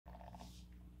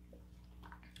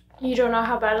You don't know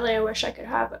how badly I wish I could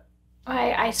have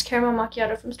my iced caramel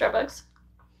macchiato from Starbucks.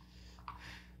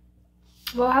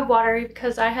 We'll have water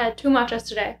because I had too much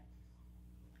yesterday.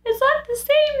 It's not the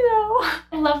same though.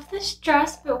 I love this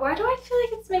dress, but why do I feel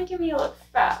like it's making me look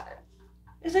fat?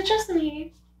 Is it just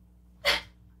me?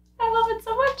 I love it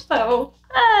so much though.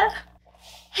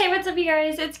 Hey, what's up you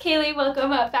guys? It's Cailey. Welcome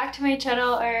back to my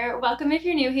channel, or welcome if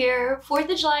you're new here.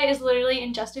 4th of July is literally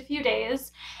in just a few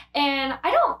days, and I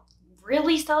don't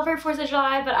really celebrate 4th of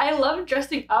July, but I love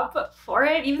dressing up for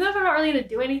it, even though I'm not really gonna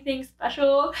do anything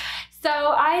special. So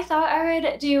I thought I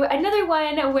would do another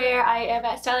one where I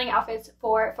am styling outfits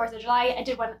for 4th of July. I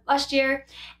did one last year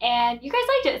and you guys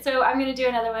liked it, so I'm gonna do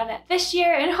another one this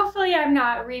year, and hopefully I'm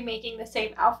not remaking the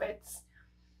same outfits.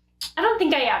 I don't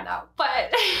think I am though,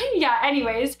 but yeah,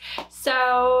 anyways,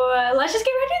 so let's just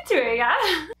get right into it, yeah?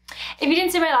 If you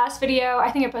didn't see my last video,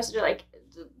 I think I posted it like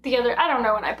I don't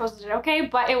know when I posted it, okay?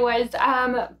 But it was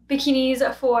bikinis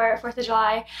for 4th of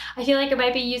July. I feel like I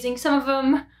might be using some of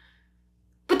them,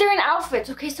 but they're in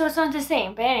outfits, okay? So it's not the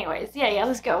same. But anyways, yeah,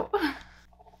 let's go.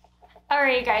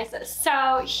 Alright guys,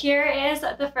 so here is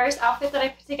the first outfit that I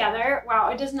put together.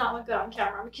 Wow, it does not look good on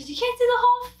camera because you can't see the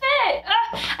whole fit.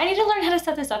 I need to learn how to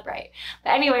set this up right.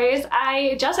 But anyways,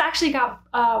 I just actually got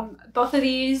both of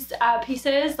these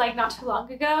pieces like not too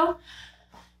long ago.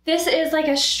 This is like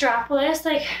a strapless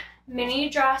like mini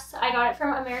dress. I got it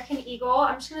from American Eagle.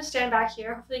 I'm just gonna stand back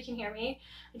here. Hopefully you can hear me.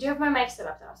 I do have my mic set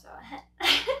up though, so.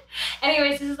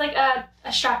 Anyways, this is like a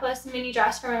strapless mini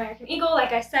dress from American Eagle,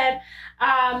 like I said.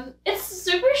 It's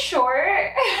super short.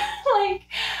 Like,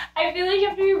 I feel like you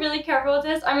have to be really careful with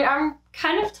this. I mean, I'm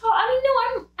kind of tall. I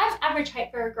mean, no, I'm average height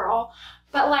for a girl.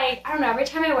 But like, I don't know, every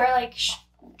time I wear like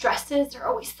dresses, they're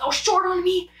always so short on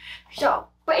me. So,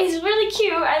 but it's really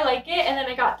cute. I like it. And then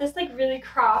I got this like really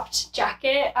cropped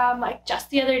jacket like just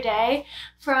the other day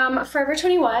from Forever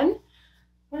 21.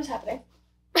 What is happening?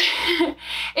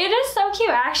 It is so cute.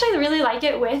 I actually really like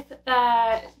it with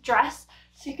the dress,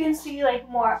 so you can see like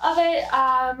more of it.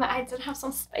 I did have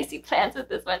some spicy plans with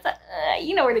this one, so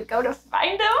you know where to go to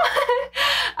find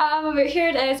them. But here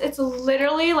it is. It's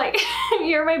literally like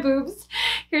here are my boobs,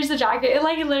 here's the jacket. It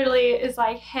like literally is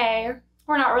like, hey,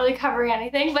 we're not really covering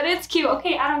anything, but it's cute,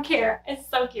 okay? I don't care. It's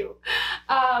so cute.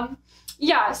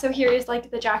 Yeah, so here is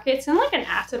like the jacket. It's in like an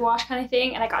acid wash kind of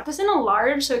thing, and I got this in a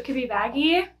large, so it could be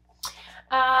baggy.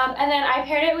 And then I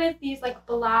paired it with these like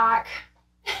black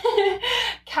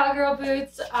cowgirl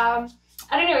boots. I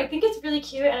don't know, I think it's really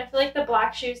cute, and I feel like the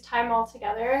black shoes tie them all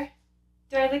together.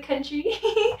 Do I look country?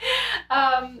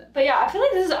 But yeah, I feel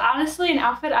like this is honestly an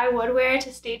outfit I would wear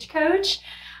to Stagecoach.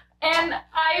 And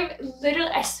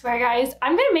I swear guys,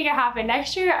 I'm gonna make it happen.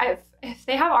 Next year, if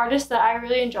they have artists that I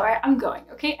really enjoy, I'm going,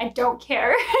 okay? I don't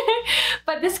care.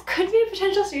 But this could be a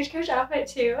potential Stagecoach outfit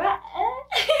too.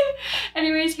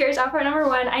 Anyways, here's outfit number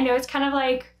 1. I know it's kind of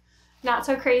like not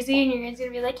so crazy and you're gonna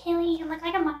be like, Cailey, you look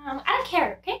like a mom. I don't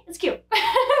care, okay? It's cute.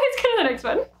 Let's go to the next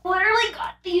one. Literally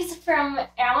got these from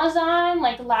Amazon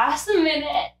like last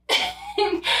minute.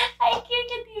 I can't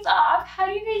get these off. How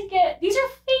do you guys get, these are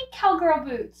fake cowgirl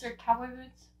boots or cowboy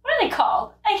boots. What are they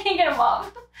called? I can't get them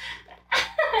off.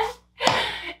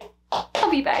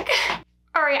 I'll be back.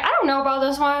 Alright, I don't know about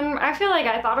this one. I feel like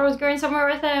I thought I was going somewhere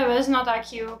with it, but it's not that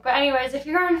cute. But anyways, if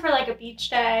you're going for like a beach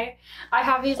day, I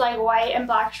have these like white and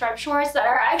black striped shorts that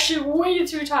are actually way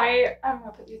too tight. I'm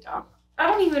gonna put these down. I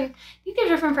don't even think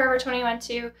these are from Forever 21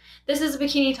 too. This is a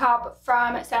bikini top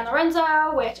from San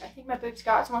Lorenzo, which I think my boobs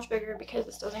got so much bigger because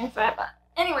this doesn't even fit. But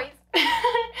anyways,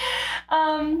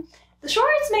 the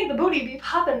shorts make the booty be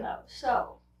popping though,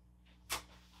 so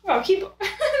I'll keep them.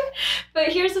 But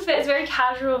here's the fit. It's very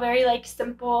casual, very like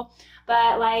simple,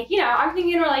 but like, you know, I'm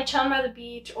thinking we're like chilling by the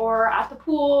beach or at the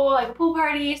pool, like a pool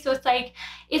party. So it's like,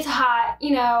 it's hot,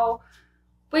 you know,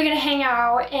 we're gonna hang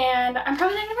out, and I'm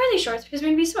probably not gonna wear these shorts because we're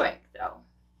gonna be swimming. So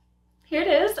here it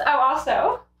is. Oh,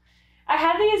 also, I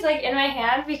had these like in my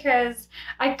hand because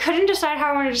I couldn't decide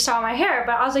how I wanted to style my hair,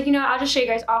 but I was like, you know, I'll just show you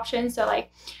guys options. So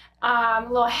like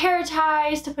little hair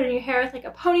ties to put in your hair with like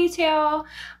a ponytail,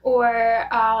 or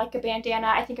like a bandana.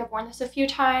 I think I've worn this a few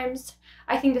times.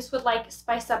 I think this would like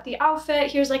spice up the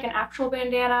outfit. Here's like an actual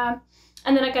bandana,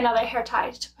 and then like another hair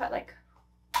tie to put like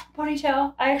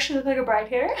ponytail. I actually look like a bride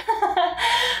here.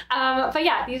 But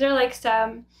yeah, these are like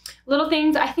some little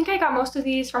things. I think I got most of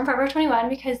these from Forever 21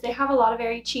 because they have a lot of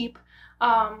very cheap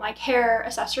like hair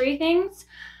accessory things.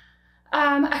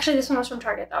 Actually this one was from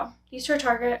Target though. These two are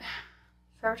Target.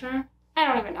 Forever 21? I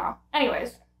don't even know.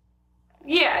 Anyways,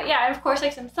 yeah, and of course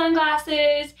like some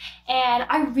sunglasses, and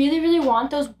I really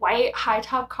want those white high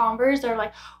top Converse. They're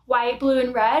like white, blue,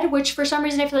 and red, which for some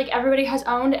reason I feel like everybody has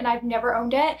owned and I've never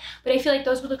owned it, but I feel like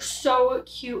those would look so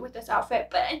cute with this outfit,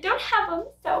 but I don't have them,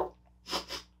 so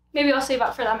maybe I'll save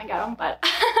up for them and get them. But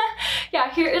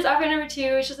yeah, here is outfit number 2.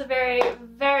 It's just a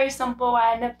very simple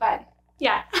one, but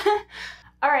yeah.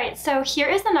 All right, so here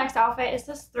is the next outfit. Is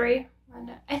this 3?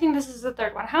 I think this is the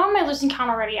 3rd one. How am I losing count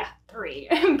already at 3?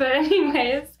 But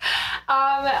anyways,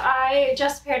 I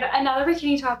just paired another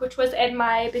bikini top, which was in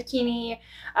my bikini,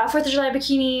 4th of July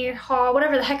bikini haul,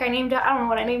 whatever the heck I named it. I don't know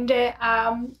what I named it.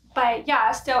 But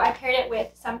yeah, so I paired it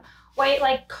with some white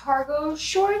like cargo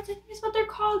shorts, I think is what they're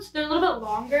called. So they're a little bit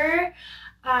longer.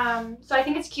 So I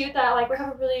think it's cute that like we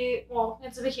have a really, well,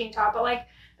 it's a bikini top, but like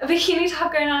a bikini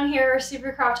top going on here, or a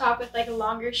super crop top with like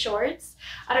longer shorts.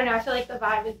 I don't know, I feel like the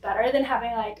vibe is better than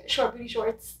having like short booty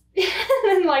shorts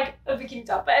and like a bikini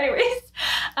top. But anyways,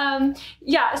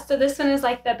 yeah, so this one is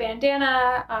like the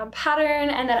bandana pattern,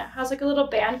 and then it has like a little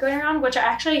band going around, which I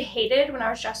actually hated when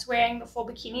I was just wearing the full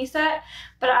bikini set,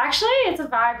 but actually it's a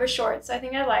vibe with shorts, so I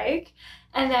think I like.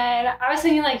 And then I was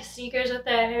thinking like sneakers with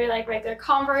it, maybe like regular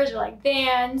Converse or like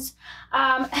Vans,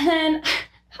 and then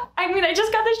I mean, I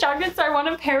just got this jacket, so I want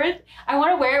to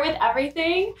wear it with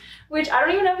everything, which I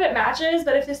don't even know if it matches,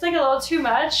 but if it's like a little too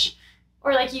much,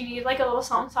 or like you need like a little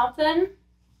something,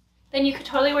 then you could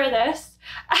totally wear this.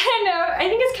 I don't know, I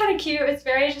think it's kind of cute. It's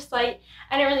very just like,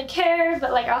 I don't really care,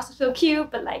 but like I also feel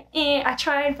cute, but like, I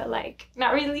tried, but like,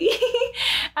 not really.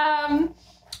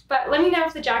 But let me know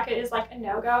if the jacket is like a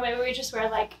no-go. Maybe we just wear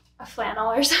like a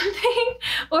flannel or something,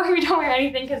 or we don't wear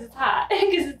anything because it's hot,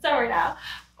 because it's summer now.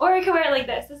 Or we could wear it like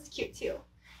this. This is cute too.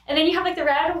 And then you have like the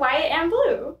red, white, and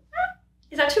blue.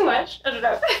 Is that too much? I don't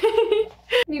know.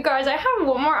 You guys, I have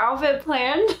one more outfit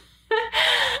planned.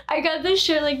 I got this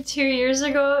shirt like 2 years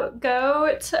ago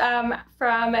from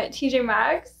TJ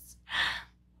Maxx.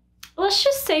 Let's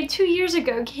just say 2 years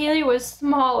ago, Cailey was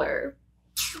smaller.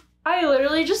 I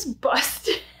literally just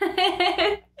busted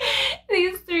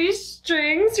these 3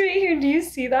 strings right here. Do you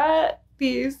see that?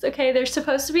 These, okay, they're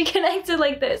supposed to be connected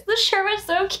like this. The shirt was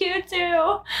so cute too.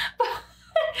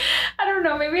 I don't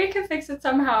know, maybe I can fix it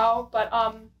somehow, but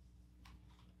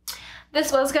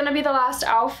this was gonna be the last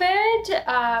outfit,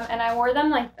 and I wore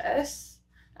them like this,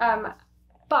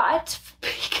 but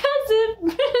because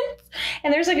it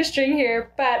and there's like a string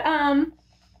here, but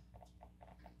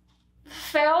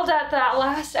failed at that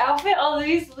last outfit. All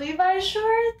these Levi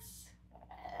shorts.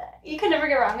 You can never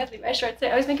go wrong with Levi shorts.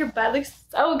 They always make your butt look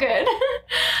so good.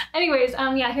 Anyways,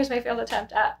 yeah, here's my failed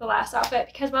attempt at the last outfit,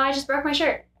 because, well, I just broke my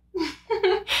shirt. I don't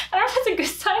know if that's a good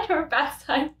sign or a bad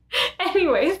sign.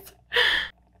 Anyways,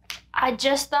 I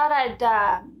just thought I'd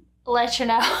let you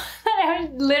know that I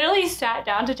literally sat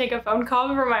down to take a phone call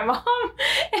from my mom,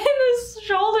 and the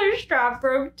shoulder strap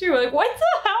broke too. Like, what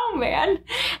the hell, man?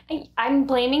 I'm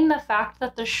blaming the fact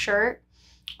that the shirt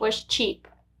was cheap,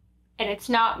 and it's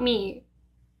not me.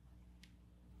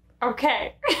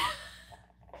 Okay.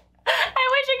 I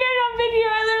wish I got it on video.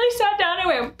 I literally sat down and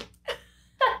went.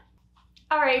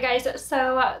 Alright guys,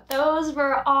 so those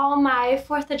were all my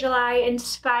 4th of July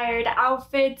inspired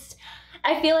outfits.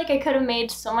 I feel like I could have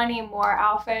made so many more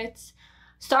outfits.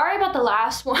 Sorry about the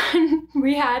last one.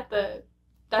 We had the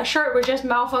shirt was just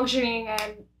malfunctioning,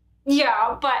 and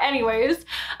yeah, but anyways,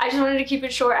 I just wanted to keep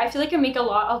it short. I feel like I make a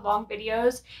lot of long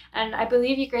videos, and I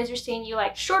believe you guys are saying you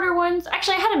like shorter ones.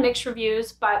 Actually, I had a mixed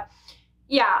reviews, but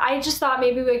yeah, I just thought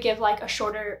maybe we'd give like a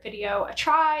shorter video a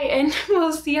try, and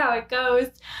we'll see how it goes.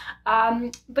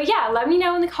 But yeah, let me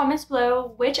know in the comments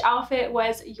below which outfit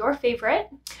was your favorite.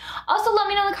 Also, let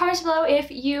me know in the comments below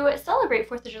if you celebrate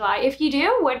 4th of July. If you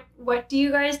do, what do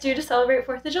you guys do to celebrate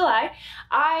 4th of July?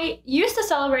 I used to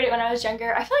celebrate it when I was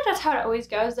younger. I feel like that's how it always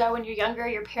goes though. When you're younger,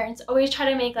 your parents always try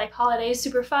to make like holidays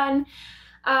super fun.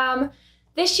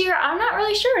 This year, I'm not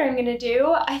really sure what I'm gonna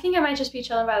do. I think I might just be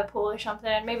chilling by the pool or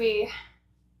something. Maybe,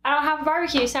 I don't have a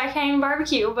barbecue, so I can't even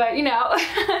barbecue, but you know.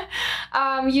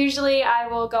 Usually I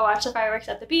will go watch the fireworks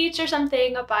at the beach or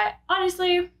something, but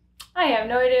honestly, I have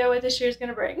no idea what this year is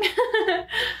gonna bring.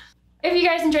 If you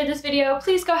guys enjoyed this video,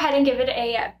 please go ahead and give it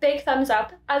a big thumbs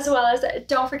up, as well as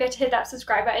don't forget to hit that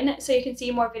subscribe button so you can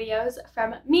see more videos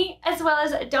from me, as well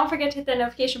as don't forget to hit the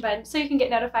notification button so you can get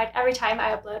notified every time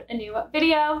I upload a new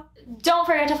video. Don't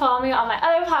forget to follow me on my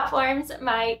other platforms,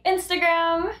 my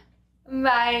Instagram,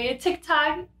 my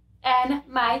TikTok, and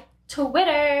my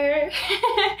Twitter.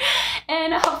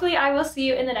 And hopefully I will see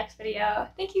you in the next video.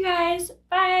 Thank you guys.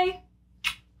 Bye.